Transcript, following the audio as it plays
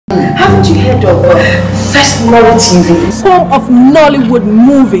Haven't you heard of First Nollywood TV? Home of Nollywood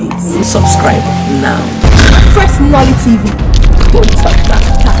movies. Subscribe now. First Nollywood TV. Don't touch that.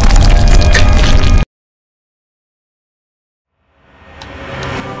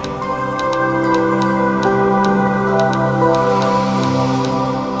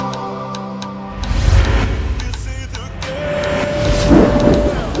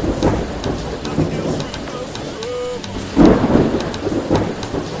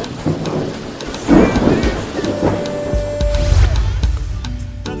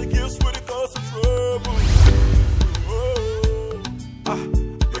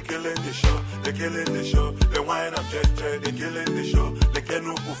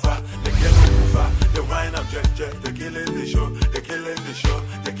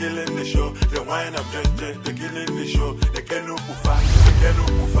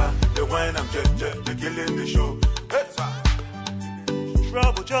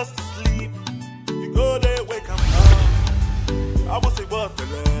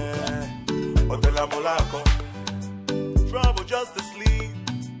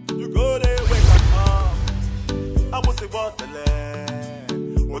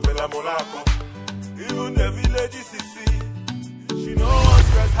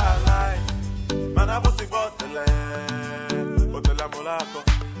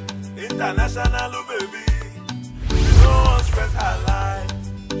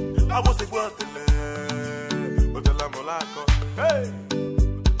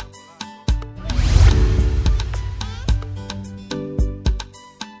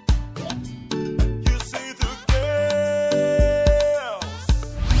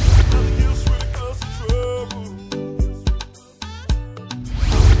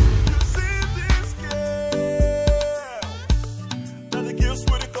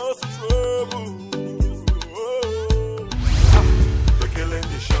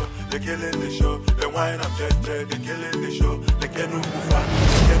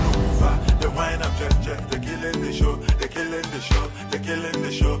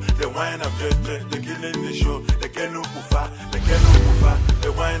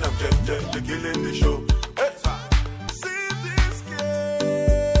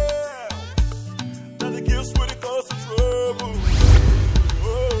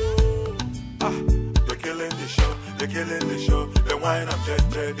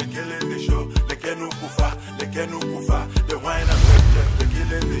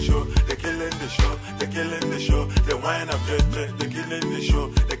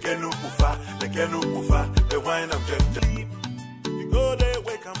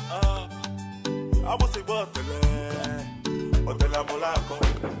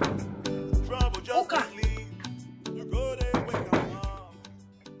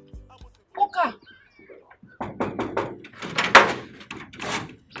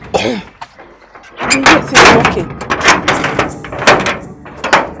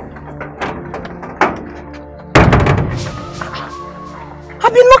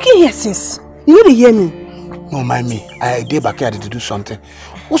 Since you need to hear me. No, mind me. I did back here to do something.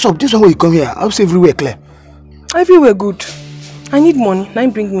 What's up? This one when you come here, I'll say everywhere clear. Everywhere good. I need money. Now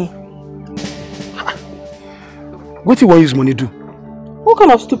bring me. What do you want use money do? What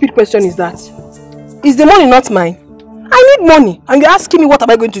kind of stupid question is that? Is the money not mine? I need money, and you're asking me what am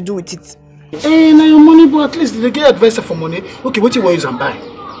I going to do with it? Hey, now your money, but at least they get advisor for money. Okay, what do you want use and buy?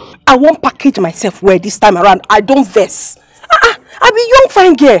 I won't package myself well this time around. I don't vex. I be young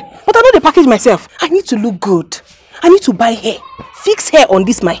fine girl, but I know the package myself. I need to look good. I need to buy hair, fix hair on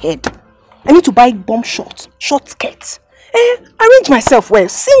this my head. I need to buy bomb short skirt. Arrange myself well,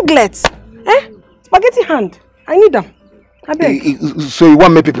 singlet. Spaghetti hand. I need them. I beg. So you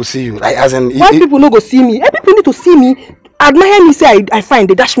want make people see you? Like, as in, why people no go see me? People need to see me. Admire me, say I find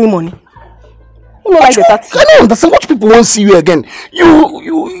they dash me money. You know like that. I don't understand. Watch people won't see you again.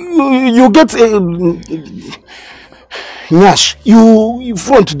 You get Nyash, you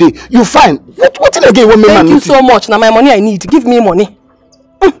front today. You fine. What in again? Thank you so much. Now my money I need. Give me money.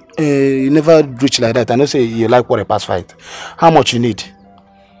 You never reach like that. I know say you like what a pass fight. How much you need?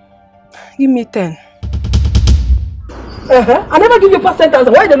 Give me 10. I never give you past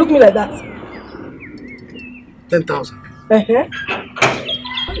 10,000. Why they look me like that? 10,000.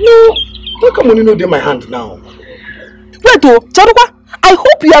 No. How come money no in my hand now? Wait, Charukwa. I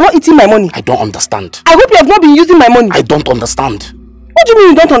hope you are not eating my money. I don't understand. I hope you have not been using my money. I don't understand. What do you mean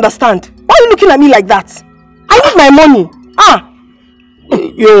you don't understand? Why are you looking at me like that? I need my money.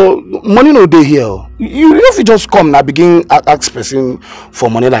 Your money no day here. You if you just come now begin ask person for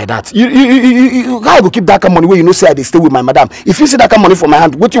money like that. You how go keep that kind of money where you know say I dey stay with my madam. If you see that kind of money for my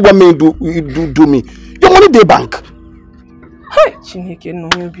hand, what you want me to do me? Your money dey bank. Hey, Chineke, no,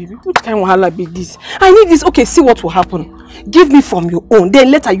 baby. What kind of wahala be this? I need this. Okay, see what will happen. Give me from your own.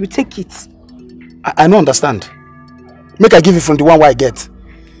 Then later you take it. I don't understand. Make I give you from the one where I get.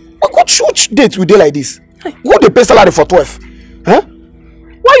 Which date we do like this? Go they pay salary for 12. Huh?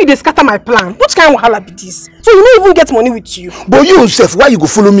 Why you dey scatter my plan? Which kind of wahala be this? So you don't even get money with you. But you yourself, why you go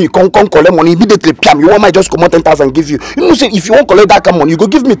follow me? Come collect money immediately. Piam, you want my just come out 10,000 give you. You know say if you want collect that kind of money, you go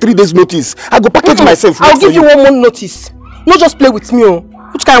give me 3 days notice. I go package myself. I'll give you 1 month notice. Not just play with me. Oh.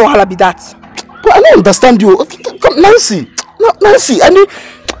 Which kind of wahala be that? But I don't understand you. Come, Nancy. Nancy, I mean,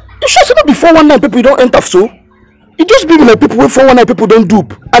 you sure say not before 419 people you don't enter so? You just be like people with 419 people don't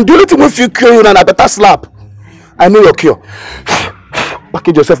dupe. And the only thing if you cure you and I better slap. I know your cure.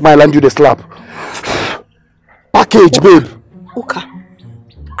 Package yourself, my land you the slap. Package, babe. Okay.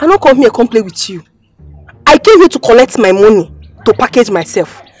 I don't come here to play with you. I came here to collect my money, to package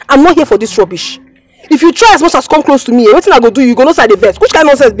myself. I'm not here for this rubbish. If you try as much as come close to me, everything I go do, you go no side the vest. Which kind of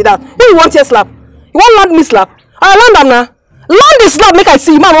nonsense be that? Who you want here slap? You want land me slap? I land am now. Land the slap, make I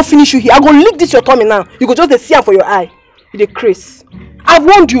see. Man, I won't finish you here. I go lick this your tummy now. You go just see am for your eye. You the craze. I've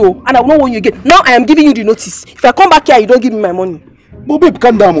warned you, and I will not warn you again. Now I am giving you the notice. If I come back here, you don't give me my money. But babe,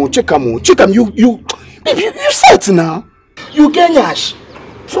 calm down, check him, you set now. You get yash.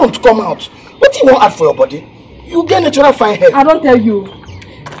 Front come out. What do you want add for your body? You get natural fine hair. I don't tell you.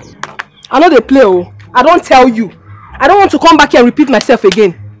 I know they play, oh. I don't tell you. I don't want to come back here and repeat myself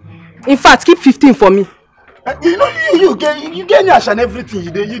again. In fact, keep 15 for me. You know you get yash and everything.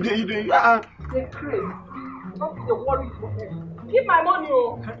 You do. They're crazy. Don't be worried for them. Give my money,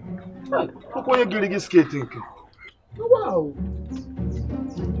 oh. Look what you're getting skating. Wow.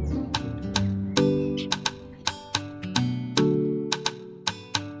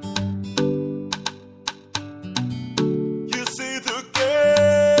 You see the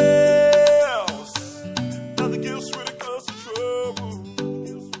girls, now the girls really cause trouble.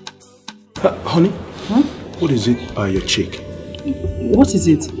 Honey, what is it by your cheek? What is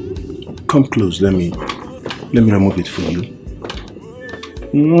it? Come close, let me remove it for you.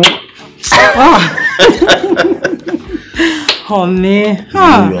 Honey,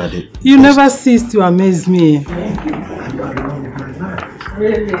 you never cease to amaze me.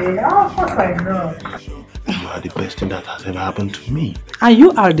 Really? Of course I know. You are the best thing that has ever happened to me. And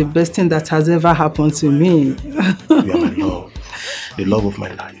you are the best thing that has ever happened to me. You are my love, the love of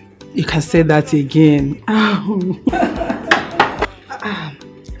my life. You can say that again.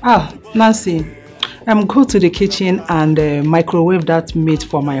 Nancy, go to the kitchen and microwave that meat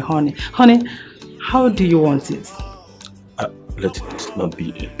for my honey. Honey, how do you want it? Let it not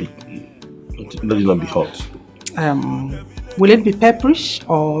be hot. Will it be pepperish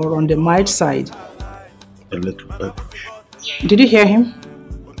or on the mild side? A little pepperish. Did you hear him?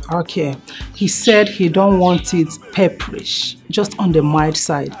 Okay. He said he don't want it pepperish, just on the mild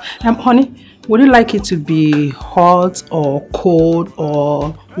side. Honey, would you like it to be hot or cold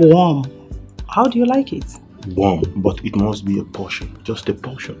or warm? How do you like it? Warm, but it must be a portion, just a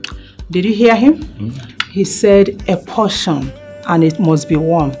portion. Did you hear him? He said a portion and it must be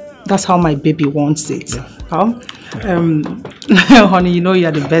warm. That's how my baby wants it. Yeah. Honey, you know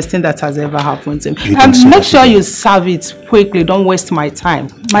you're the best thing that has ever happened to me. Make sure you serve it quickly. Don't waste my time.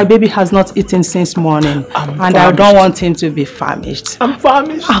 My baby has not eaten since morning. And I don't want him to be famished. I'm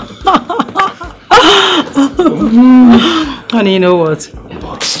famished. Honey, you know what?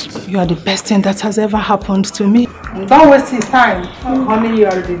 You are the best thing that has ever happened to me. Don't waste his time. Honey, you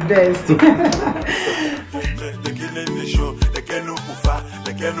are the best. They're killing the show. They can't no kufa.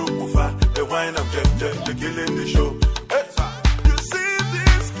 They can't no kufa. They wind up, they're killing the show. You see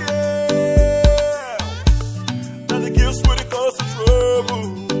this girl? Now the girls really cause trouble.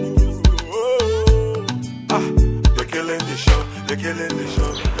 They're killing the show. They're killing the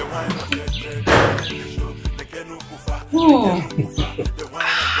show. They wind up, they're killing the show. They can't no kufa.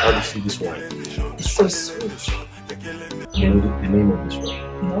 How do you see this wine? It's so sweet. You know the name of this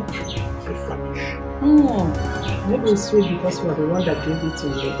wine? No. Crayfish. Maybe it's sweet because you are the one that gave it to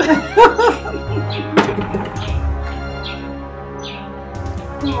me.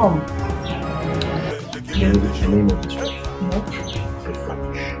 You know the name of this wine? No.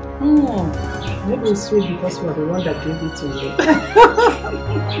 Crayfish. Maybe it's sweet because you are the one that gave it to me.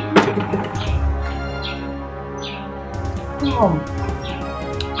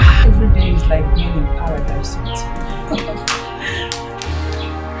 Every day is like being in paradise.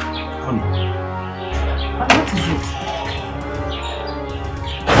 Honey. What is it?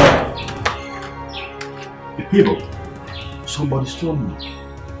 People, somebody stole me.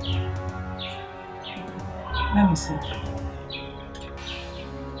 Let me see.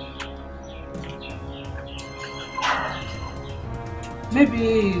 Maybe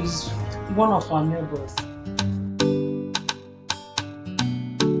he's one of our neighbors.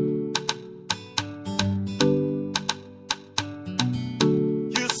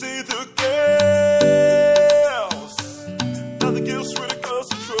 You see the girls, now the girls really cause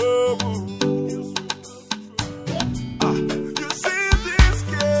some trouble. You see these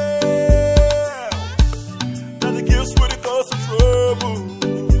girls, now the girls really cause some trouble.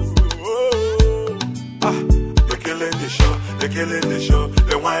 They're killing the show, they're killing the show.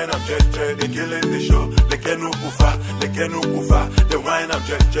 They wine up jet, they're killing the show. They can't kufa, they can't kufa. They wine up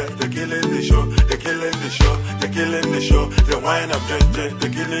jet, they're killing the show. They're killing the show, they're killing the show. They wine up jet,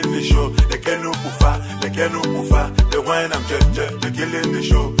 they're killing the show. They can't kufa, they can't kufa. They wine up jet, they're killing the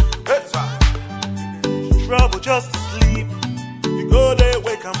show. Trouble just to sleep. You go there,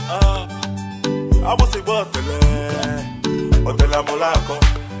 wake 'em up. I will say what the molako.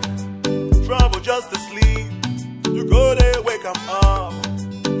 Trouble just to sleep. You go there, wake 'em up.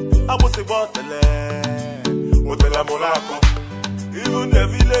 I will say what the molako. Even the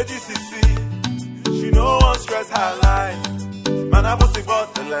village is see. She no one stress her life. Man, I will say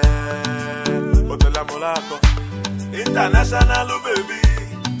what the molako. International baby.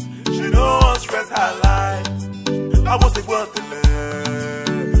 She no one stress her life. I will say what the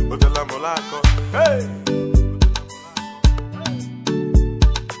molako. Hey.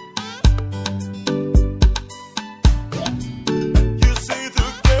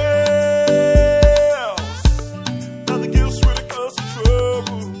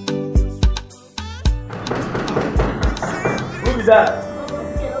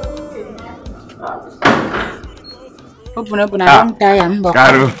 Open, I'm tired.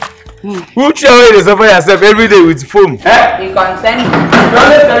 Caro, who show you to suffer yourself every day with foam? You consent? Don't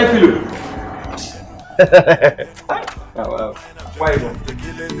let me feel. Oh wow. Why not?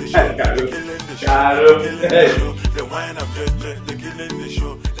 Caro.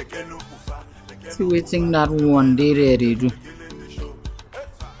 See waiting that one day ready do.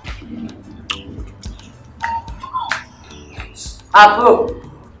 Afu,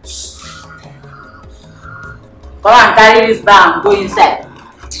 come and carry this bag, go inside.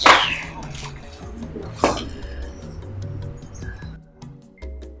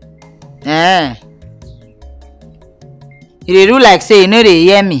 You do like say you know they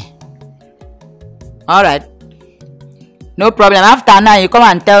hear me. Alright. No problem. After now you come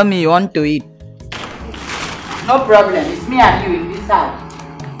and tell me you want to eat. No problem, it's me and you in this house.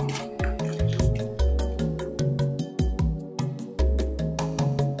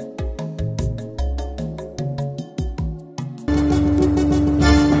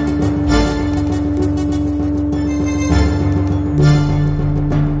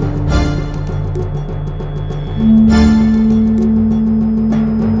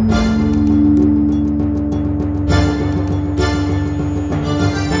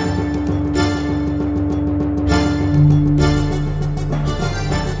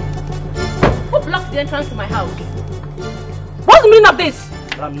 To my house. What's the meaning of this?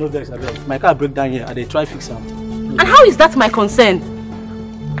 I'm no vex, my car broke down here and they try fix them. And how is that my concern?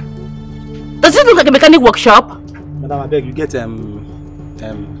 Does it look like a mechanic workshop? Madam, I beg you get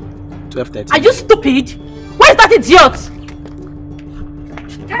 12:30. Are you stupid? Where is that idiot?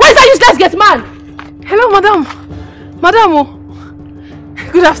 Where is that useless get man? Hello, madam. Madam.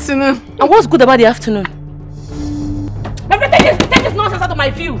 Good afternoon. And what's good about the afternoon? Take this nonsense out of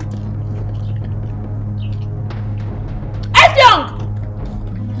my view. Young.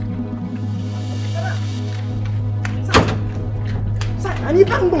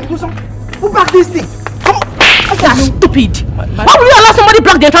 Who packed this thing? Come on. That's stupid. Why would you allow somebody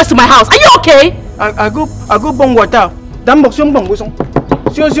block the entrance to my house? Are you okay? I go bong water.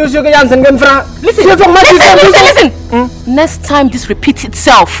 Listen. Next time this repeats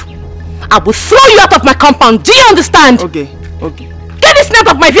itself, I will throw you out of my compound. Do you understand? Okay. Get this net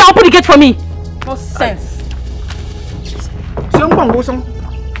off my view. Open the gate for me. No sense.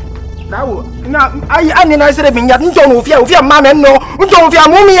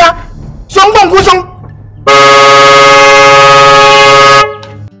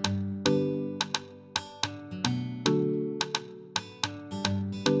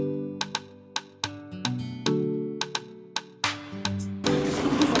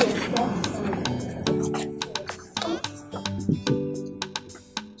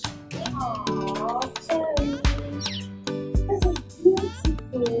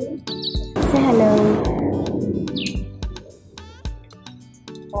 Say hello.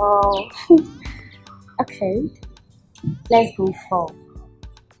 Oh. Okay. Let's go for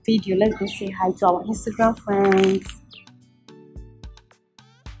video. Let's go say hi to our Instagram friends.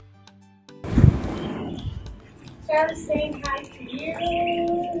 I'm saying hi to you.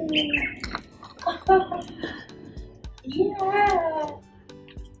 Yeah.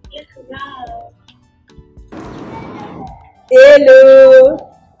 Look around. Hello.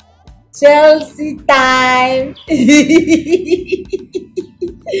 Chelsea time.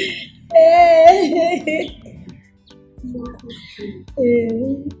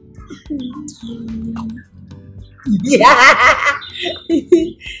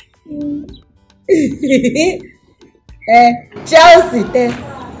 Chelsea.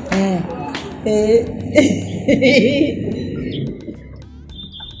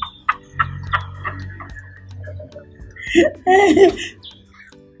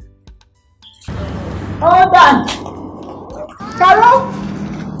 Hold on. Caro.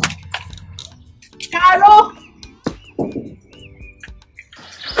 Caro.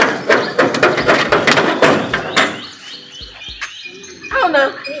 How now?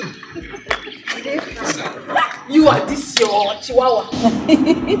 You are this your chihuahua.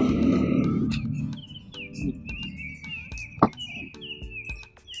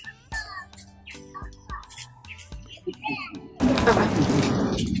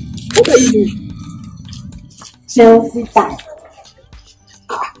 What are you doing? Chelsea time.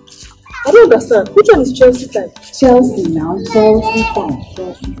 I don't understand. Which one is Chelsea time? Chelsea now. Chelsea time.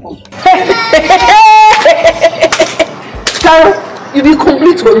 Chelsea time. Caro, you be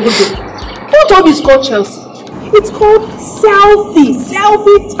complete with it. What all is called Chelsea? It's called selfie.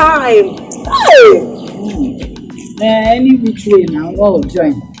 Selfie time. Hey! Any which way now, all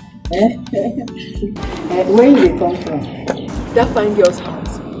join. Where you come from? That fine girl's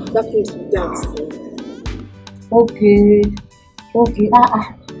house. That place we dance. Okay.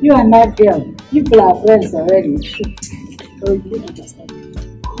 You and that girl, you people are friends already. Oh, you don't understand.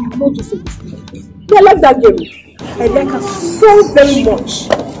 You know just understand. Yeah, I like that girl. I like her so very much.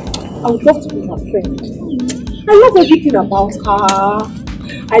 I would love to be her friend. I love everything about her.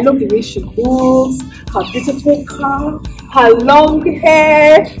 I love the way she moves, her beautiful car, her long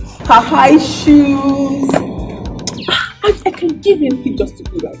hair, her high shoes. I can give anything just to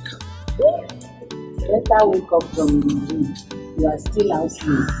be like her. Better wake up from the dream. You are still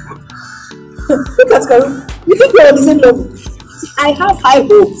housemaid. Look at Caro. You think we're on the same level? I have high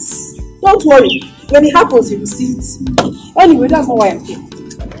hopes. Don't worry. When it happens, you will see it. Anyway, that's not why I'm here.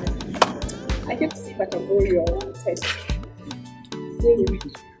 I came to see if I can borrow your head.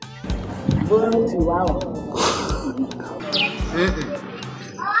 Borrow Chihuahua.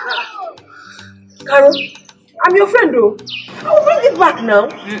 Caro, I'm your friend though. I'll bring it back now.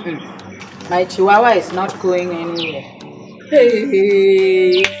 My Chihuahua is not going anywhere.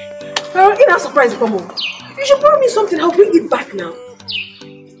 Hey. Caro, in a surprise, come on. You should borrow me something. I'll bring it back now.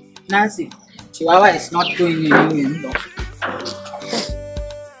 Nancy, Chihuahua is not going anywhere.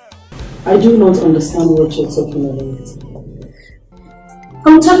 I do not understand what you're talking about.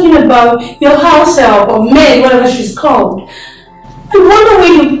 I'm talking about your house help or maid, whatever she's called. I wonder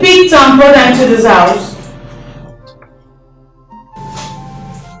where you picked and brought her into this house.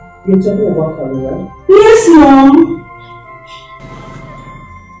 You're talking about Caro, right? Yes, Mom.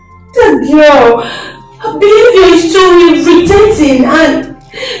 That girl, her behavior is too irritating and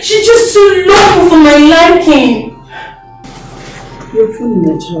she's just too low for my liking. You're fooling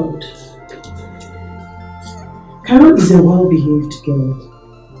my child. Caro is a well-behaved girl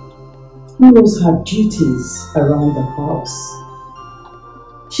who knows her duties around the house.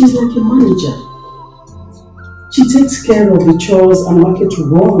 She's like a manager. She takes care of the chores and market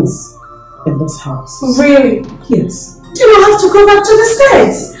runs in this house. Really? Yes. Do you have to go back to the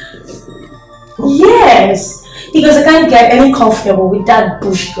States? Yes, because I can't get any comfortable with that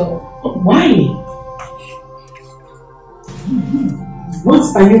bush girl. Why? What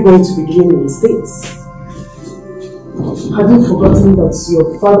are you going to be doing in the States? Have you forgotten that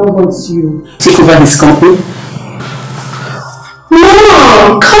your father wants you to take over his company?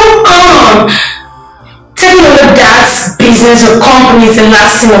 Mom, come on! Taking over dad's business or company is the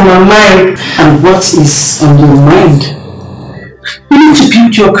last thing on my mind. And what is on your mind? You need to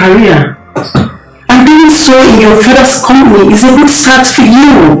build your career. And doing so in your father's company is a good start for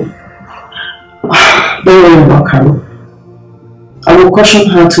you. Don't worry about Caro. I will caution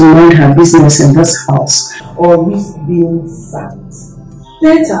her to mind her business in this house or risk being sacked.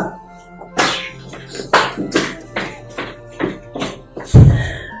 Better.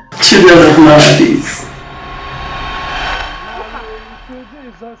 Children of nowadays.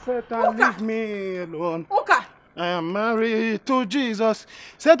 Satan, leave me alone. Okay. I am married to Jesus.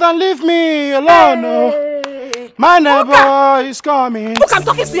 Satan, leave me alone. Hey. My neighbor is coming. Look, I'm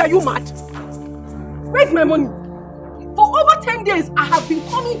talking to you. Are you mad? Where's my money? For over 10 days, I have been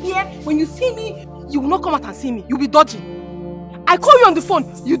coming here. When you see me, You will not come out and see me. You'll be dodging. I call you on the phone.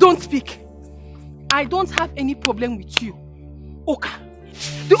 You don't speak. I don't have any problem with you. Oka.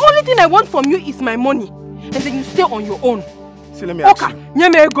 The only thing I want from you is my money. And then you stay on your own. See, let me ask you.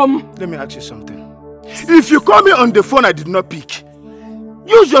 Let me ask you something. If you call me on the phone, I did not pick.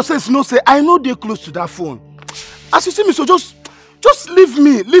 Use your sense, no say, I know they're close to that phone. As you see me, so just leave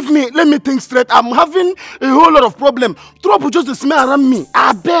me, let me think straight. I'm having a whole lot of problem. Trouble just the smell around me.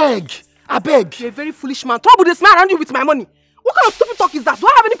 I beg. You're a very foolish man. Trouble the smell around you with my money. What kind of stupid talk is that? Do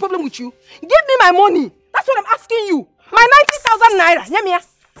I have any problem with you? Give me my money. That's what I'm asking you. My 90,000 naira.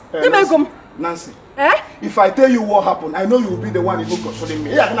 Nancy. If I tell you what happened, I know you will be the one who consoling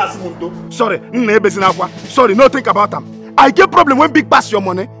me. Sorry, no think about them. I get problem when big pass your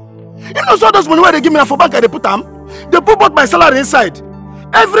money. You know, so those money where they give me for bank, they put them. They put both my salary inside.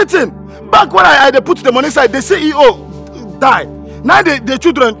 Everything. Back when I put the money inside, the CEO die. Now the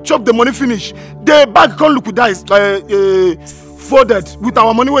children chop the money finish. The bank can't look with that folded with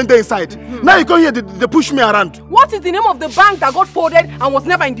our money when they inside. Now you come here, they push me around. What is the name of the bank that got folded and was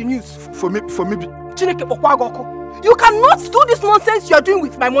never in the news? For me. You cannot do this nonsense you are doing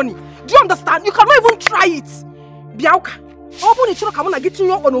with my money. Do you understand? You cannot even try it. Biauka. I'm get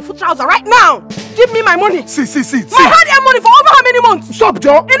you on foot trouser right now. Give me my money. See. My hard-earned money for over how many months? Stop,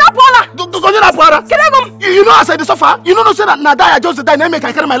 Joe. Enough, You know as I suffer. You know say that now die I just die. Now make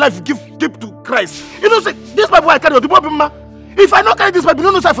I carry my life give to Christ. You know say this Bible I carry. If I not carry this Bible,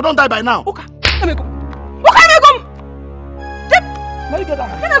 you know say if I don't die by now. Okay, let me go. Let me get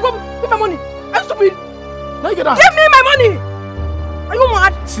out. Let me go. Give my money. Are you stupid? Let me get out. Give me my money. Are you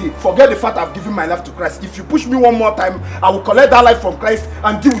mad? See, forget the fact I've given my life to Christ. If you push me one more time, I will collect that life from Christ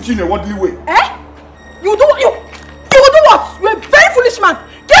and deal with you in a worldly way. You will do what? You're a very foolish man.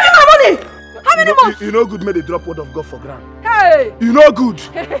 Give me my money. How many months? You know good made a drop word of God for ground. Hey. You know good.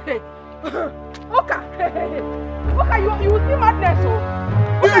 Okay, you will see madness.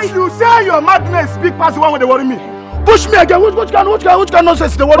 If you say your madness, big pass the one where they worry me. Push me again. Which kind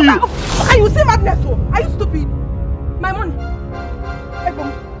nonsense they worry you? Okay, you see madness. Are you stupid? My money.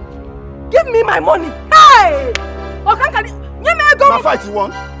 Give me my money. Hey! Now fight you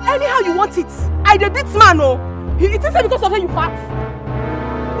want? Anyhow you want it. I did this man, It is because of how you fat.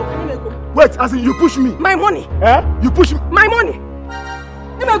 Wait, as in you push me? My money. You push me? My money.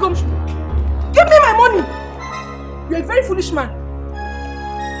 Give me my money. You're a very foolish man.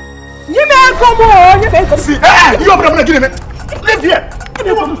 See, you open up and give me. Live here.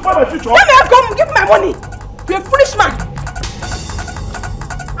 You want to spoil my future? Give me my money. You're a foolish man.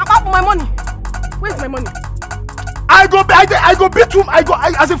 My money. Where's my money? I go beat you.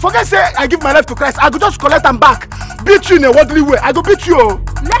 As a forget say I give my life to Christ. I go just collect them back. Beat you in a worldly way. I go beat you.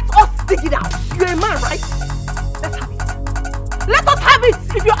 Let us dig it out. You're a man, right? Let's have it. Let us have it.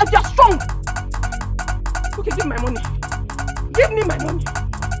 If you're strong. Okay, give me my money. Give me my money.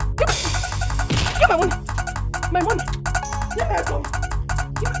 Give my money. My money. Give me my money.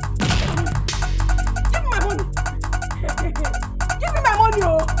 Give me my money. Give me my money,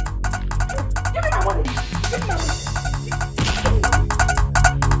 Give me my money. Give me my money.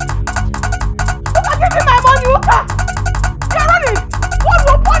 Uka, give me my money, Uka. You're running. What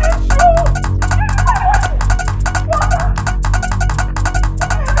will punish you? Give me my money.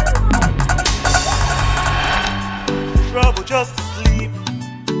 Trouble just to sleep.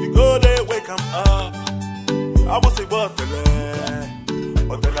 You go there, wake 'em up. I will say what the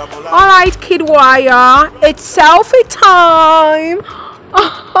Alright, Kid Wire. It's selfie time.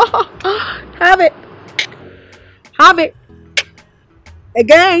 Have it. Have it.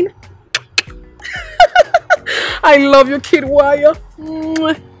 Again. I love you, Kid Wire.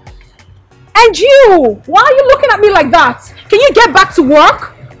 And you! Why are you looking at me like that? Can you get back to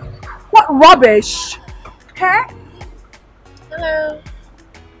work? What rubbish. Hey? Hello.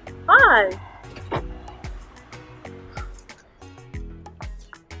 Hi.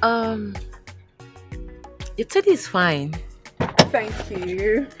 Your teddy is fine. Thank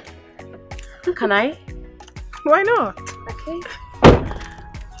you. Can I? Why not? Okay.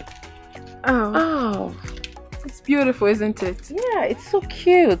 Oh. It's beautiful, isn't it? Yeah, it's so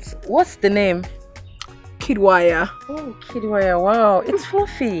cute. What's the name? Kid Wire. Oh, Kid Wire. Wow, it's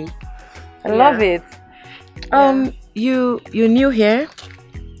fluffy. I love it. You new here?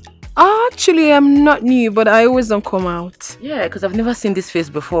 Actually, I'm not new, but I always don't come out. Yeah, because I've never seen this face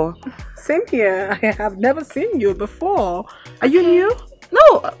before. Same here. I have never seen you before. Are you new?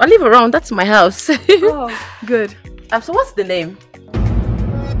 No, I live around. That's my house. Oh, good. So what's the name?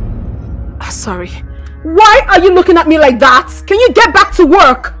 Sorry. Why are you looking at me like that? Can you get back to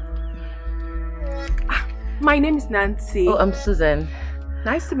work? My name is Nancy. Oh, I'm Susan.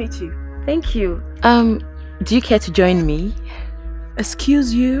 Nice to meet you. Thank you. Do you care to join me?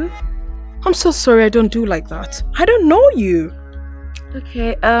 Excuse you? I'm so sorry I don't do like that. I don't know you.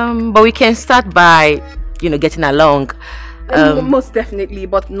 Okay, but we can start by, getting along. Most definitely,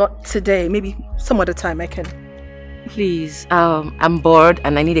 but not today. Maybe some other time I can. Please, I'm bored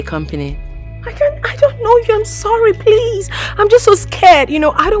and I need a company. I don't know you. I'm sorry, please. I'm just so scared.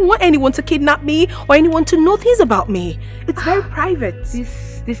 I don't want anyone to kidnap me or anyone to know things about me. It's very private.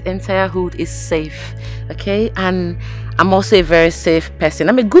 This entire hood is safe, okay? And I'm also a very safe person.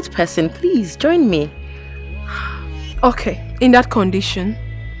 I'm a good person. Please, join me. Okay, in that condition,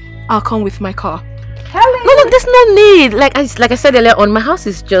 I'll come with my car. Helen! No, there's no need. Like I said earlier on, my house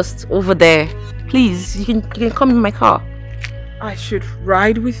is just over there. Please, you can come in my car. I should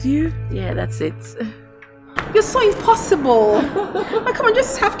ride with you? Yeah, that's it. You're so impossible. Come on,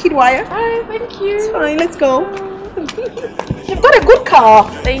 just have kid wire. Alright, thank you. It's fine, let's go. You've got a good car.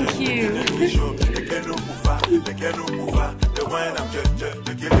 Thank you.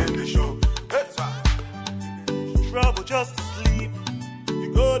 Trouble just to sleep.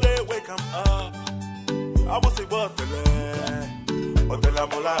 You go there, wake 'em up. I will say what the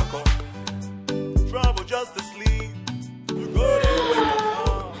Molako. Trouble just to sleep. You go there, wake 'em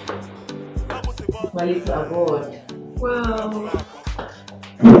up. I will say what my little abode. Wow.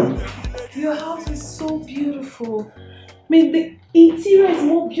 Your house is so beautiful. I mean, the interior is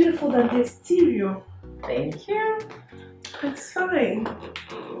more beautiful than the exterior. Thank you. It's fine.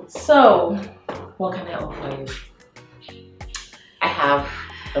 So, what can I offer you? I have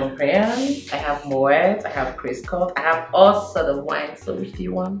numerious, I have moet, I have crayfish, I have all sorts of wine. So which do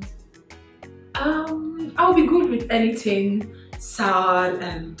you want? I'll be good with anything sour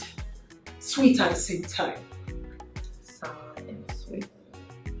and sweet at the same time. Sour and sweet.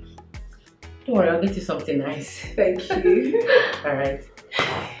 Don't worry, I'll get you something nice. Thank you. Alright.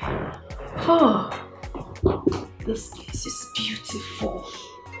 Oh, this place is beautiful.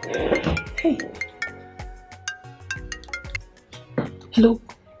 Hey. Hello?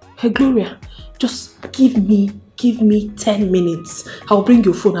 Hey Gloria, just give me 10 minutes. I'll bring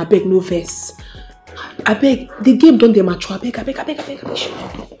your phone, I beg, no verse. I beg, the game don't dey mature. I beg.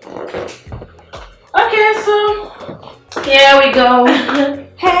 Okay, so here we go.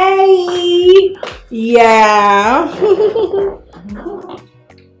 Hey! Yeah.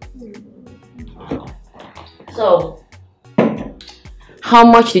 So, how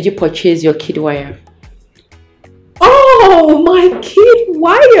much did you purchase your kid wire? Oh, my kid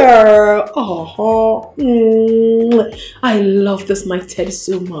wire. Oh, I love this, my Ted,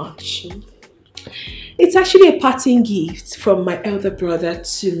 so much. It's actually a parting gift from my elder brother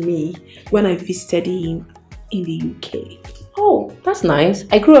to me when I visited him in the UK. Oh, that's nice.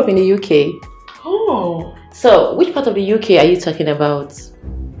 I grew up in the UK. Oh. So, which part of the UK are you talking about?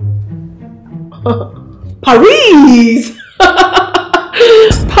 Paris!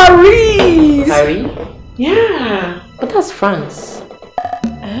 Paris! Paris? Yeah. But that's France.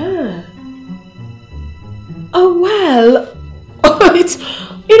 Ah. Oh, well. It's,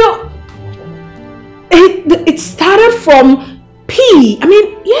 it started from P. I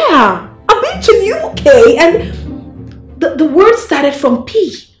mean, yeah. I've been to the UK and the word started from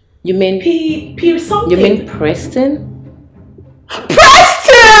P. You mean P something? You mean Preston?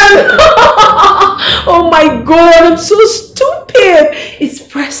 Preston! Oh my god, I'm so stupid. It's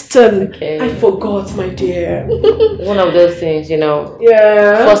Preston. Okay. I forgot, my dear. It's one of those things,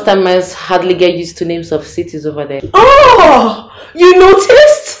 Yeah. First timers hardly get used to names of cities over there. Oh, you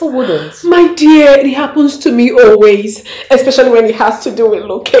noticed? Who wouldn't? My dear, it happens to me always, especially when it has to do with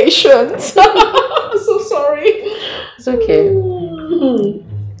locations. I'm so sorry. It's okay.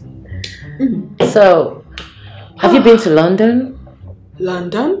 So, have you been to London?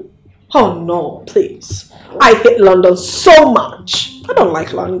 London? Oh no, please. I hate London so much. I don't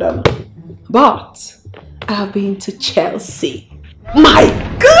like London. But I have been to Chelsea. My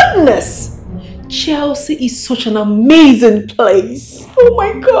goodness! Chelsea is such an amazing place. Oh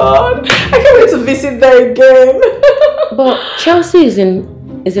my god. I can't wait to visit there again. But Chelsea is in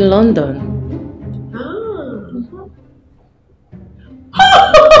London.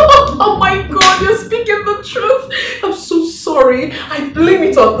 Oh my god, you're speaking the truth. I'm so sorry. I blame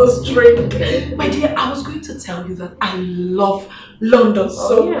it on this drink. My dear, I was going to tell you that I love London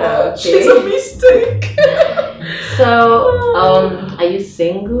so much. Okay. It's a mistake. So, are you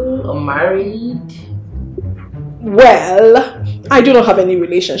single or married? Well, I do not have any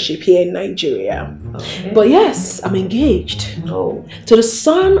relationship here in Nigeria. Okay. But yes, I'm engaged. Oh. To the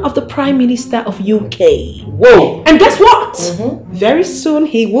son of the Prime Minister of UK. Whoa. And guess what? what? Very soon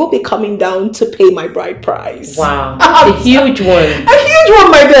he will be coming down to pay my bride price. Wow. A huge one. A huge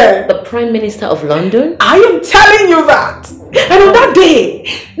one, my dear. The Prime Minister of London? I am telling you that. And on that day,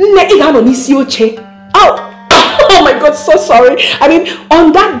 oh my God, so sorry. I mean,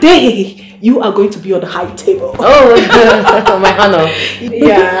 on that day, you are going to be on the high table. Oh, my honor.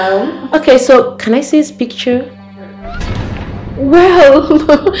 Yeah. Okay, so can I see his picture? Well,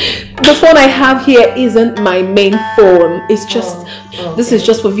 the phone I have here isn't my main phone. It's just, this is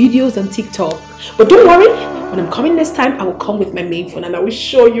just for videos and TikTok. But don't worry, when I'm coming next time, I will come with my main phone and I will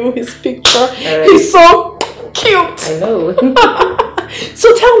show you his picture. Right. He's so cute. I know.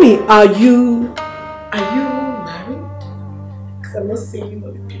 So tell me, are you married? Because I'm not seeing you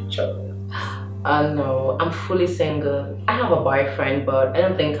on the picture. No, I'm fully single. I have a boyfriend, but I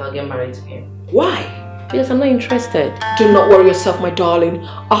don't think I'll get married to him. Why? Because I'm not interested. Do not worry yourself, my darling.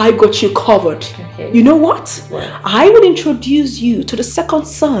 I got you covered. Okay. You know what? I will introduce you to the second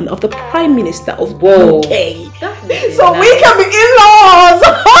son of the Prime Minister of UK. So we can be in-laws.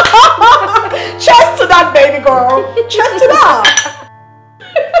 Cheers to that, baby girl. Cheers to that.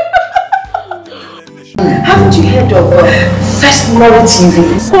 Haven't you heard of First Nollywood TV?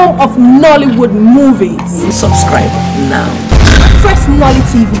 Home of Nollywood movies. Subscribe now. First Nollywood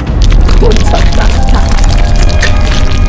TV. Don't touch that.